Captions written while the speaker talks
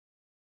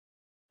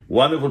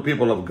Wonderful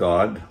people of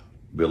God,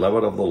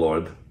 beloved of the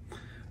Lord,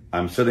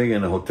 I'm sitting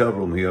in a hotel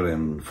room here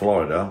in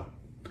Florida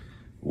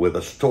with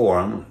a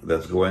storm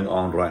that's going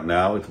on right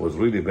now. It was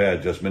really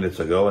bad just minutes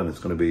ago, and it's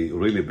going to be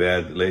really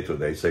bad later,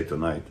 they say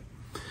tonight.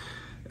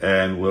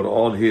 And we're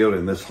all here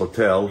in this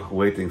hotel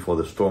waiting for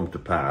the storm to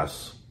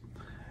pass.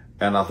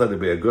 And I thought it'd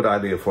be a good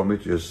idea for me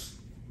to just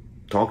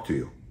talk to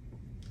you.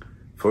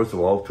 First of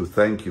all, to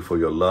thank you for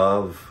your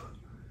love,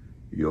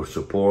 your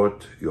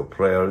support, your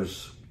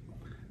prayers,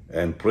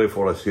 and pray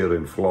for us here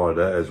in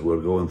Florida as we're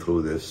going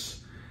through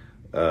this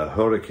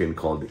hurricane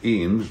called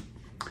Ian.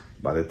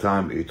 By the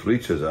time it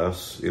reaches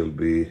us, it'll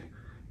be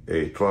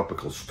a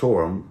tropical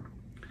storm.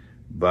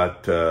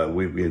 But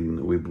we've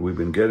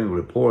been getting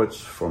reports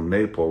from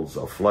Naples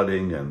of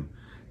flooding and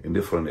in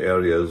different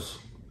areas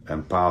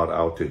and power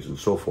outage and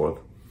so forth.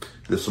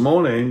 This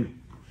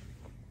morning,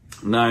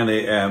 9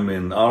 a.m.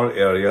 in our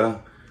area,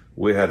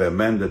 we had a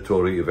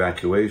mandatory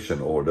evacuation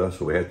order,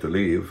 so we had to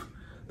leave.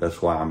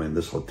 That's why I'm in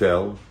this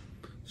hotel.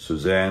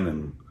 Suzanne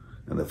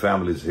and the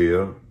family's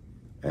here,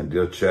 and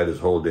dear Chad is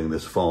holding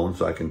this phone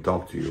so I can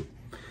talk to you.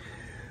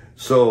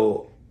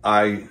 So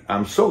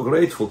I'm so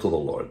grateful to the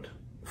Lord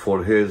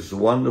for his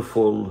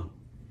wonderful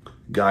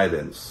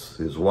guidance,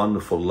 his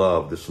wonderful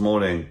love. This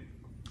morning,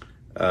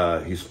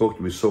 he spoke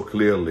to me so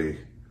clearly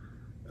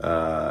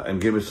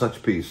and gave me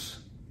such peace.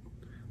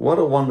 What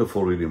a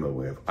wonderful Redeemer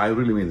we have. I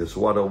really mean this.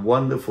 What a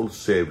wonderful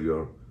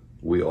Savior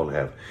we all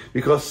have.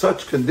 Because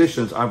such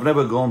conditions, I've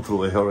never gone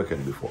through a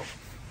hurricane before.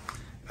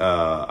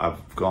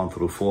 I've gone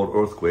through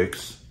 4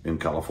 earthquakes in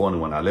California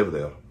when I lived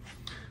there,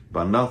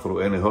 but not through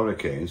any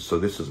hurricanes. So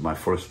this is my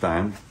first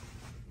time.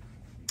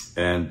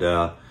 And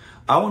I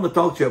want to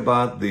talk to you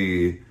about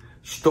the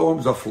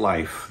storms of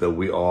life that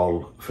we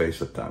all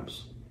face at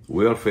times.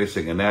 We are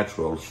facing a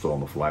natural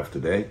storm of life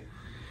today.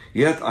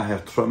 Yet I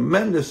have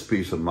tremendous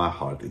peace in my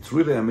heart. It's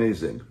really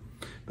amazing.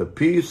 The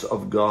peace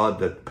of God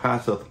that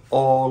passeth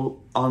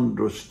all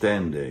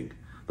understanding,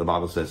 the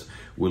Bible says,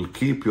 will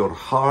keep your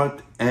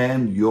heart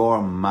and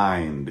your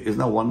mind. Isn't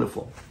that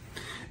wonderful?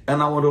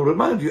 And I want to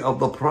remind you of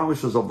the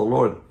promises of the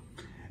Lord.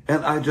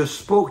 And I just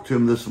spoke to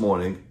him this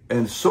morning,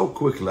 and so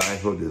quickly I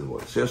heard his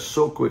voice. Just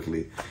so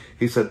quickly.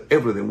 He said,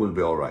 everything will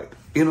be all right.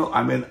 You know,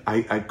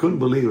 I couldn't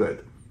believe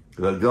it,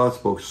 that God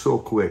spoke so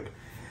quick.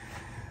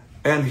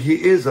 And he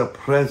is a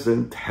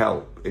present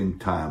help in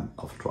time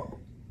of trouble.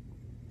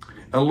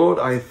 And Lord,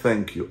 I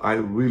thank you. I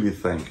really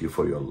thank you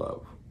for your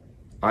love.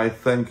 I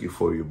thank you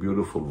for your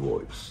beautiful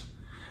voice.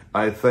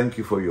 I thank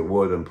you for your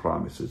word and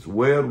promises.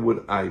 Where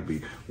would I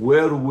be?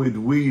 Where would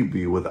we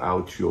be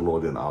without you,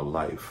 Lord, in our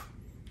life?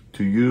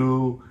 To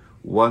you,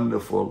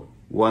 wonderful,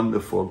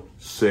 wonderful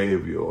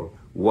Savior,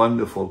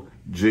 wonderful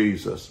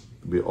Jesus,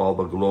 be all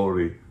the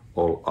glory,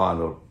 all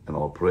honor, and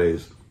all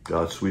praise.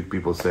 God's sweet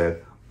people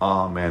said,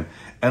 Amen.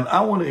 And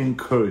I want to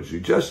encourage you,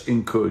 just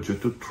encourage you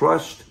to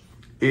trust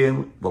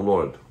in the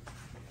Lord.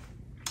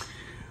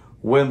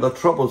 When the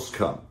troubles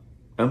come,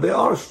 and there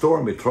are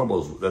stormy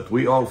troubles that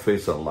we all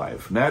face in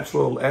life,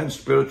 natural and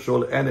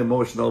spiritual and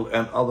emotional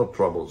and other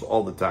troubles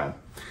all the time.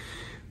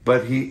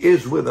 But he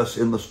is with us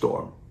in the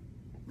storm.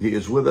 He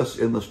is with us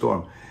in the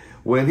storm.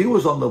 When he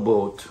was on the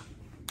boat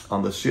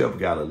on the Sea of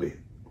Galilee,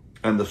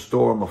 and the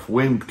storm of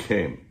wind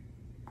came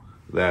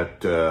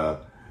that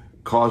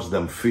caused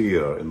them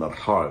fear in their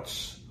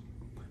hearts.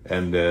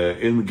 And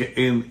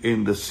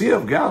in the Sea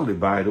of Galilee,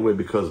 by the way,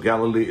 because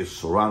Galilee is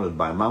surrounded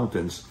by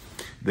mountains,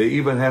 they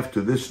even have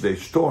to this day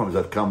storms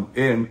that come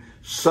in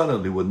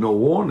suddenly with no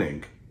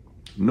warning.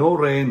 No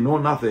rain, no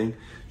nothing.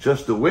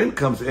 Just the wind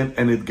comes in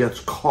and it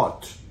gets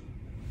caught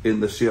in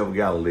the Sea of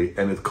Galilee,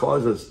 and it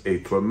causes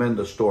a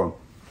tremendous storm.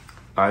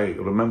 I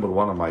remember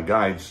one of my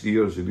guides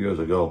years and years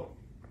ago,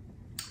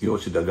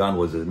 Yoshi Dagan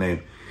was his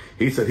name.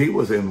 He said he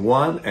was in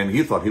one and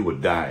he thought he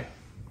would die.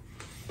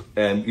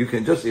 And you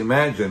can just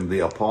imagine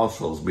the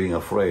apostles being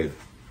afraid.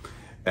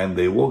 And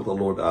they woke the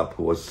Lord up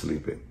who was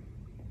sleeping.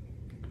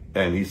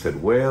 And he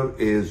said, where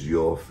is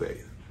your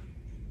faith?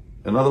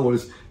 In other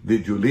words,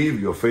 did you leave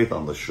your faith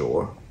on the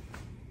shore?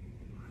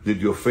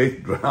 Did your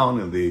faith drown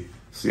in the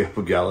Sea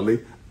of Galilee?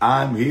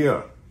 I'm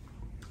here.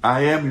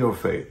 I am your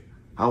faith.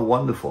 How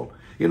wonderful.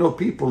 You know,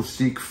 people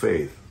seek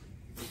faith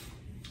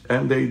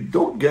and they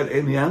don't get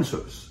any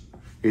answers.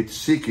 It's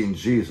seeking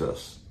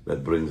Jesus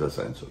that brings us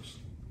answers.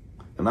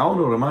 And I want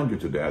to remind you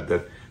today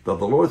that the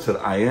Lord said,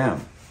 I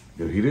am.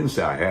 He didn't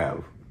say I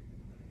have.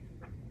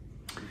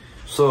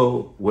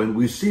 So when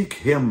we seek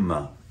him,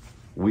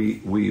 we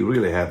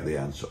really have the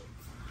answer.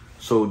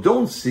 So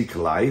don't seek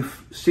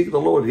life. Seek the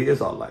Lord. He is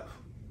our life.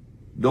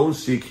 Don't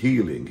seek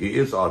healing. He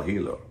is our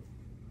healer.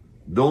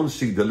 Don't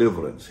seek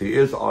deliverance. He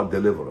is our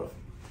deliverer.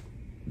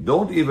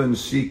 Don't even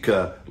seek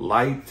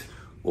light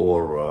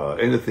or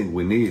anything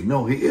we need.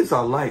 No, he is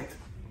our light.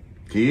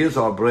 He is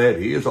our bread.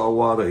 He is our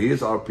water. He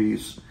is our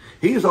peace.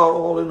 He is our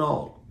all in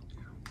all.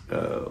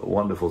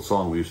 Wonderful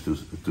song we used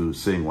to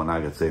sing when I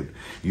got saved.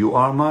 You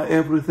are my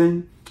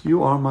everything.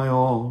 You are my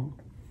all.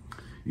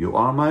 You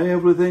are my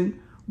everything,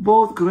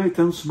 both great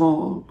and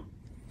small.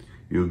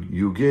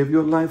 You gave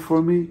your life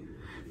for me,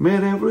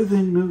 made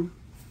everything new.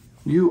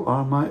 You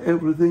are my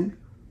everything.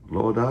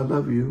 Lord, I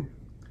love you.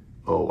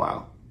 Oh,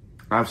 wow.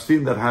 I've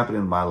seen that happen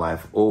in my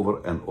life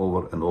over and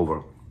over and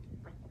over.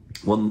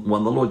 When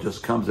the Lord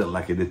just comes in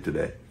like he did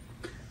today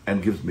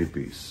and gives me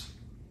peace.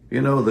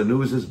 You know, the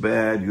news is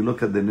bad. You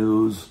look at the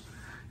news,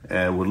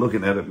 and we're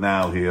looking at it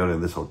now here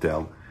in this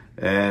hotel,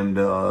 and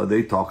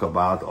they talk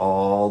about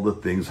all the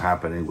things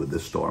happening with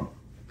this storm.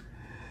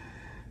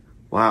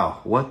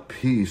 Wow, what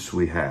peace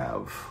we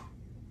have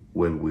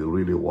when we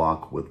really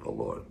walk with the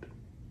Lord.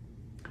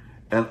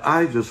 And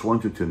I just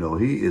want you to know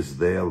he is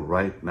there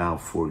right now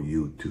for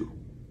you too.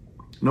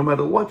 No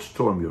matter what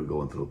storm you're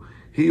going through,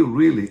 he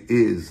really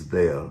is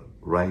there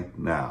right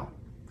now.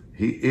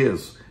 He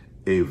is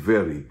a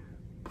very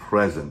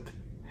present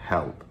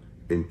help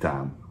in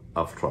time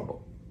of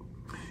trouble.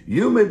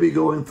 You may be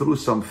going through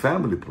some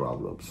family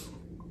problems,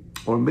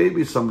 or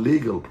maybe some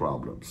legal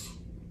problems,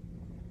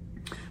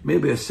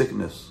 maybe a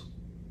sickness,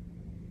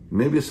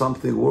 maybe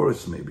something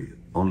worse, maybe.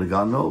 Only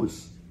God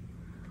knows.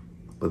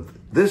 But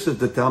this is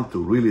the time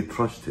to really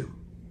trust him.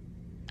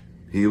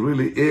 He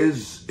really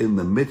is in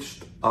the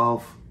midst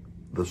of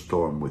the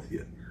storm with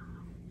you,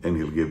 and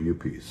he'll give you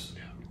peace.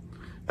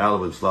 Yeah.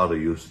 Alvin Slaughter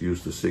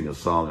used to sing a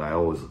song. I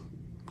always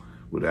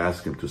would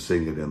ask him to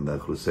sing it in the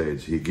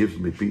crusades. He gives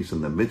me peace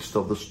in the midst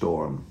of the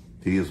storm.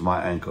 He is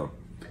my anchor.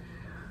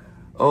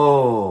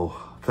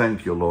 Oh,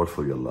 thank you, Lord,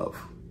 for your love.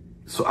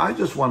 So I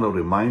just want to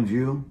remind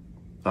you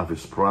of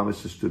his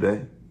promises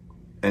today,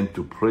 and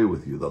to pray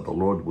with you that the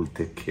Lord will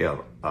take care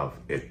of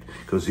it,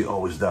 because he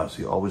always does.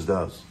 He always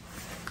does.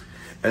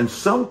 And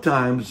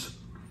sometimes,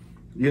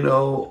 you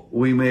know,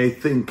 we may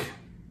think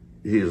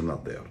he is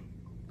not there,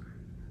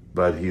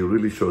 but he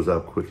really shows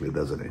up quickly,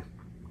 doesn't he?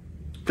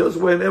 Because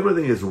when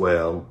everything is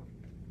well,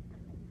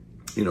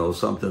 you know,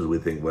 sometimes we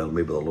think, well,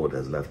 maybe the Lord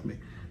has left me.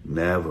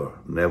 Never,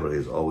 never.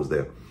 He's always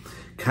there.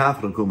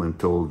 Catherine Kuhlman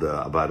told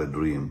about a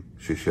dream.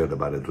 She shared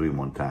about a dream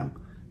one time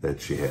that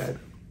she had.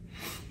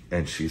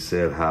 And she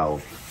said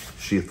how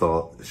she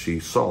thought she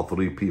saw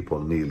three people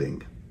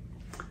kneeling,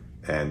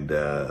 and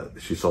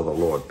she saw the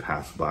Lord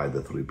pass by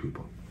the three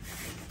people.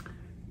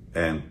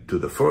 And to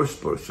the first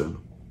person,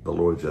 the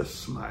Lord just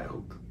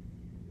smiled,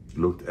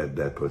 looked at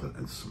that person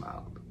and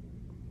smiled.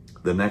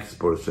 The next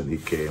person, he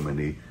came and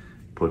he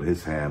put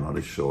his hand on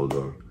his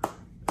shoulder,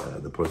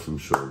 the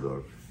person's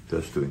shoulder,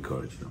 just to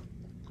encourage them.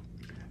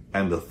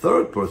 And the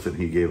third person,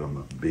 he gave him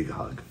a big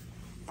hug.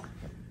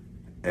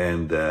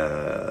 And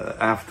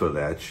after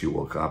that, she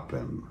woke up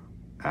and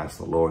asked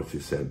the Lord. She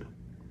said,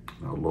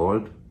 "Now,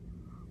 Lord,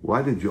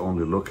 why did you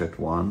only look at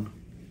one?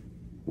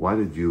 Why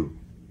did you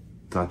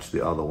touch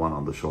the other one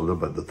on the shoulder,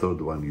 but the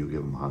third one you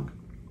give him a hug?"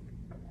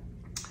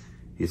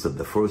 He said,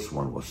 "The first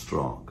one was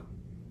strong.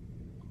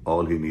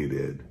 All he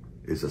needed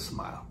is a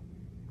smile.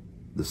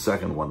 The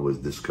second one was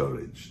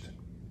discouraged.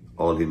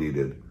 All he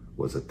needed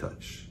was a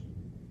touch.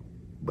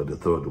 But the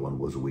third one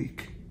was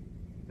weak,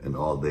 and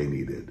all they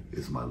needed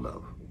is my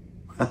love."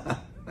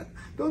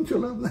 Don't you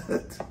love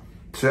that?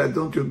 Chad,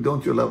 don't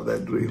you love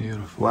that dream?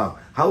 Beautiful. Wow,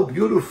 how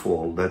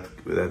beautiful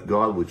that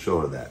God would show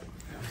her that.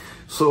 Yeah.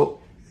 So,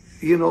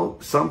 you know,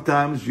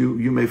 sometimes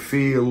you may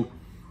feel,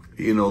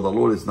 you know, the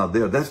Lord is not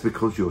there. That's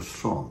because you're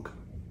strong.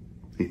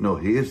 No,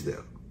 he is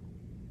there.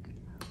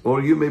 Or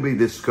you may be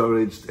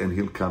discouraged and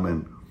he'll come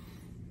and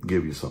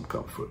give you some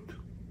comfort.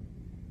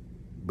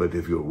 But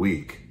if you're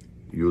weak,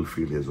 you'll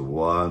feel his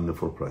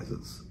wonderful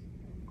presence.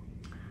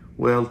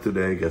 Well,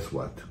 today, guess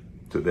what?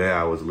 Today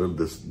I was a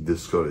little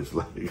discouraged,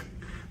 like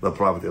the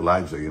prophet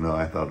Elijah, you know.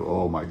 I thought,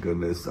 oh my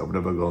goodness, I've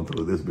never gone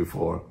through this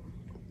before.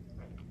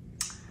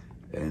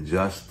 And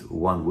just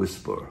one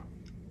whisper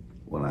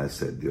when I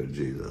said, "Dear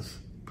Jesus,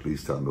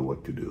 please tell me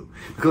what to do."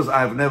 Because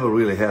I've never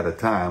really had a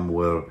time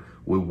where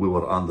we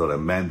were under a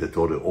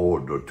mandatory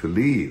order to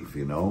leave,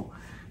 you know.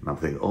 And I'm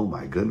thinking, oh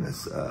my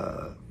goodness,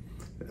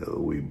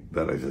 we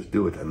better just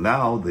do it. And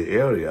now the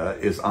area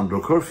is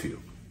under curfew.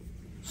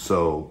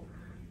 So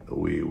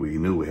we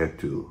knew we had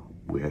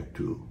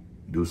to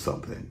do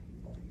something.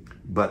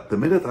 But the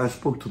minute I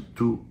spoke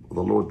to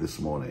the Lord this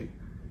morning,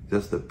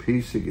 just the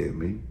peace he gave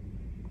me,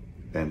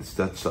 and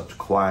such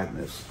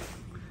quietness.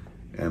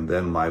 And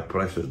then my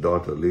precious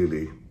daughter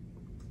Lily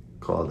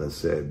called and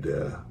said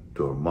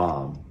to her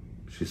mom,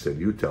 she said,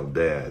 "You tell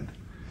Dad,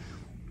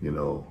 you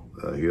know,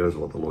 here's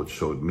what the Lord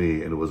showed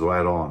me," and it was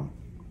right on.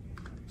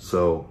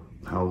 So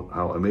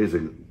how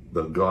amazing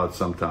that God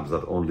sometimes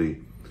not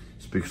only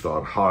speaks to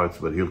our hearts,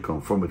 but he'll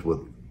confirm it with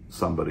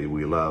somebody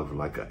we love,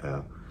 like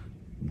a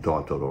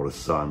daughter or a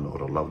son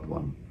or a loved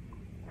one.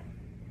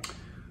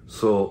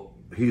 So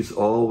he's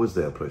always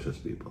there, precious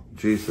people.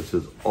 Jesus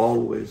is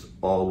always,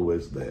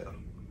 always there.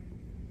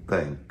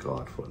 Thank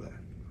God for that.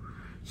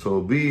 So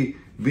be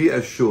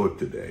assured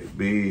today,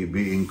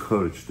 be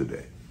encouraged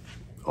today.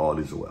 All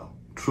is well.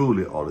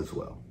 Truly all is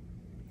well.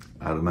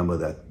 I remember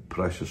that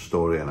precious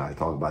story, and I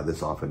talk about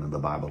this often in the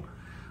Bible,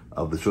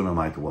 of the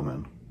Shunammite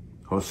woman.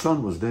 Her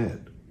son was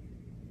dead.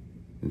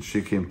 And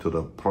she came to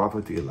the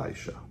prophet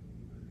Elisha.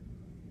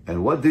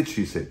 And what did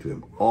she say to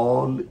him?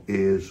 All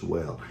is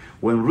well.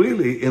 When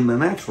really, in the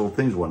natural,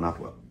 things were not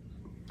well.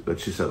 But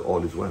she said,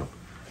 all is well.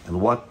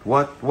 And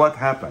what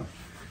happened?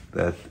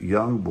 That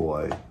young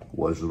boy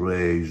was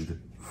raised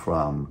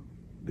from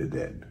the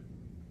dead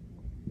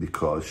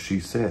because she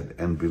said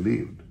and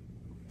believed,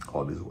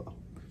 all is well.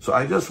 So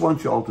I just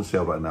want you all to say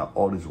right now,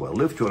 all is well.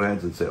 Lift your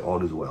hands and say,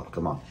 all is well.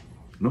 Come on.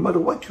 No matter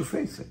what you're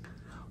facing,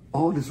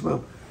 all is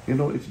well. You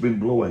know, it's been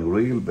blowing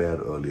real bad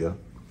earlier.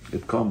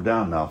 It calmed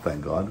down now,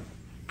 thank God.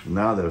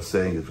 Now they're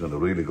saying it's going to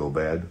really go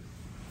bad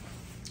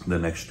the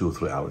next 2 or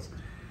 3 hours.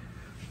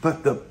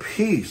 But the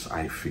peace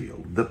I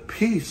feel, the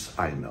peace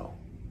I know,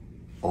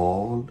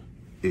 all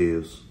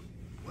is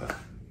well.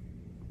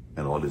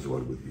 And all is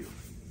well with you.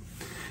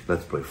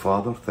 Let's pray.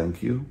 Father,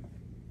 thank you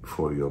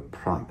for your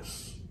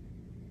promise.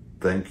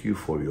 Thank you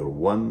for your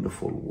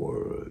wonderful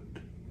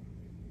word.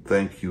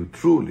 Thank you,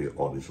 truly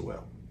all is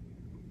well.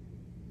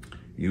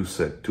 You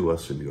said to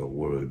us in your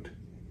word,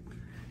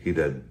 he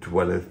that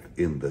dwelleth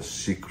in the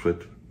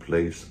secret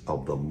place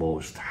of the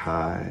Most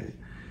High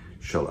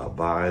shall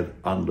abide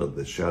under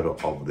the shadow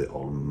of the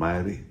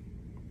Almighty.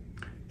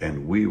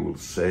 And we will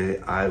say,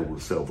 I will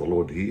say of the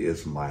Lord, he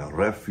is my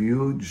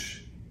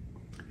refuge.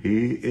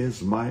 He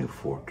is my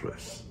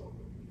fortress.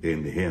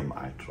 In him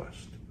I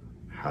trust.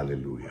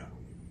 Hallelujah.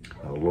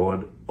 Now,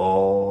 Lord,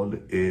 all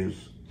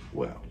is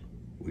well.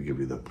 We give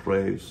you the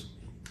praise,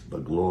 the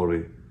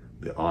glory,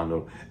 the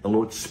honor. And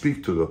Lord,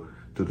 speak to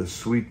the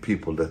sweet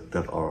people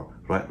that are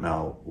right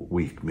now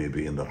weak,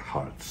 maybe in their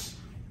hearts.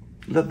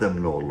 Let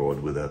them know,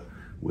 Lord,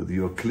 with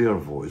your clear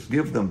voice.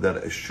 Give them that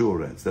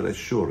assurance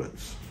that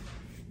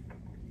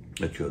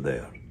you're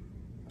there.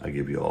 I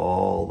give you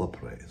all the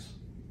praise.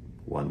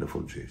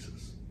 Wonderful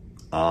Jesus.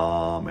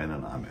 Amen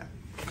and amen.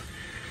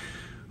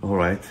 All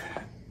right.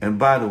 And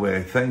by the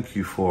way, thank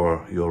you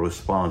for your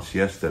response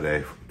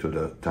yesterday to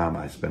the time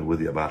I spent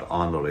with you about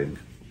honoring,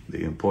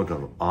 the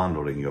importance of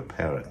honoring your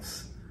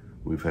parents.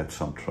 We've had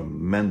some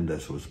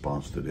tremendous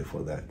response today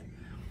for that.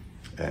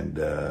 And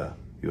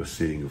you're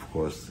seeing, of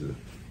course, the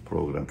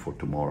program for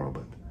tomorrow,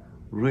 but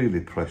really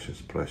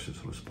precious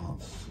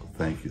response. So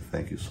thank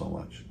you so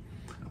much.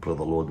 I pray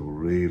the Lord will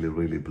really,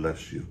 really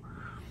bless you.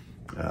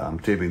 I'm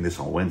taping this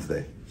on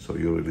Wednesday, so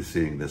you're really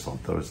seeing this on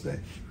Thursday.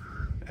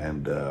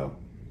 And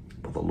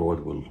but the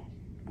Lord will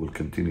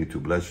continue to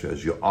bless you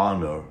as you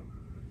honor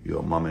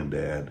your mom and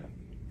dad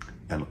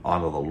and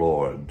honor the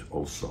Lord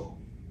also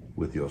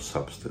with your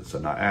substance.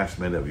 And I asked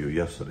many of you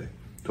yesterday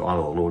to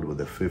honor the Lord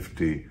with a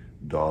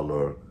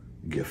 $50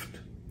 gift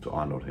to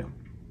honor him.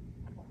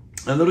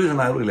 And the reason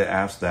I really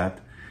asked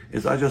that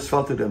is I just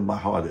felt it in my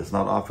heart. It's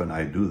not often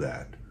I do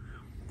that.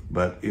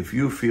 But if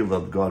you feel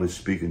that God is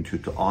speaking to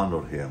you to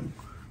honor him,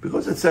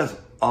 because it says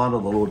honor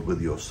the Lord with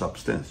your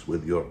substance,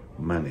 with your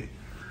money.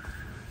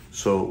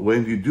 So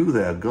when you do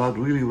that, God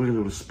really, really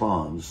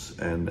responds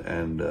and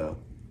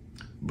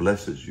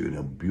blesses you in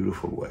a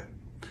beautiful way.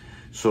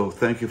 So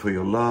thank you for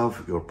your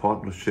love, your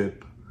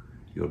partnership.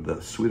 You're the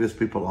sweetest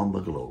people on the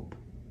globe,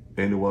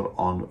 anywhere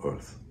on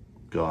earth.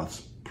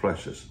 God's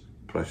precious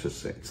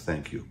saints.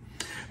 Thank you.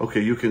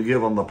 Okay, you can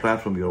give on the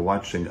platform you're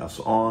watching us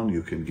on.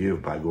 You can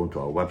give by going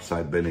to our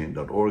website,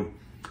 bennyhinn.org,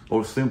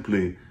 or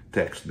simply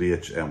text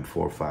BHM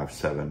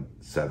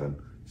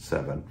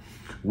 45777.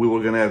 We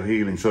were going to have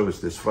healing service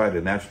this Friday.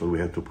 Naturally, we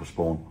had to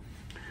postpone,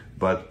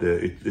 but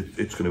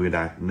it's going to be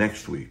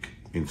next week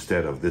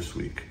instead of this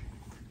week.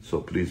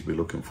 So please be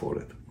looking for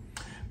it.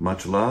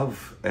 Much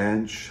love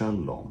and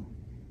shalom.